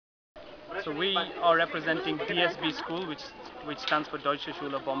So we are representing DSB school, which stands for Deutsch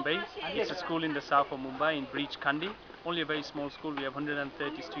School Bombay. It's a school in the south of Mumbai in Breach Kandi. Only a very small school. We have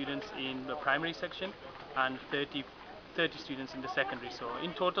 130 students in the primary section and 30 students in the secondary. So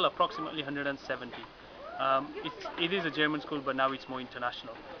in total, approximately 170. It is a German school, but now it's more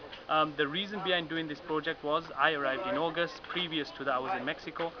international. The reason behind doing this project was I arrived in August. Previous to that, I was in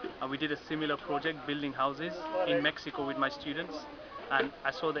Mexico, and we did a similar project, building houses in Mexico with my students, and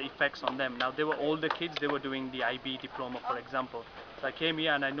I saw the effects on them. Now, they were older kids, they were doing the IB diploma, for example. So I came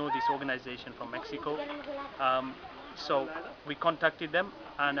here and I know this organization from Mexico. So we contacted them,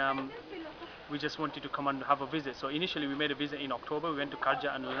 and we just wanted to come and have a visit. So initially we made a visit in October. We went to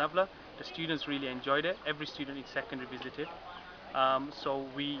Karjat and Lonavala. The students really enjoyed it. Every student in secondary visited. So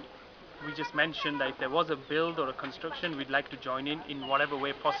we just mentioned that if there was a build or a construction, we'd like to join in whatever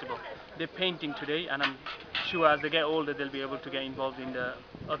way possible. They're painting today, and I'm sure as they get older, they'll be able to get involved in the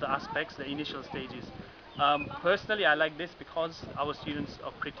other aspects, the initial stages. Personally, I like this because our students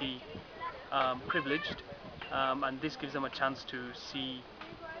are pretty privileged, and this gives them a chance to see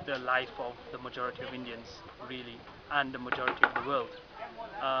the life of the majority of Indians, really, and the majority of the world.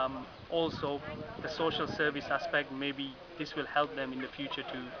 Also, the social service aspect, maybe this will help them in the future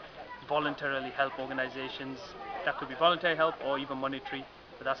to voluntarily help organizations. That could be voluntary help or even monetary,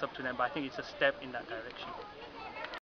 but that's up to them. But I think it's a step in that direction.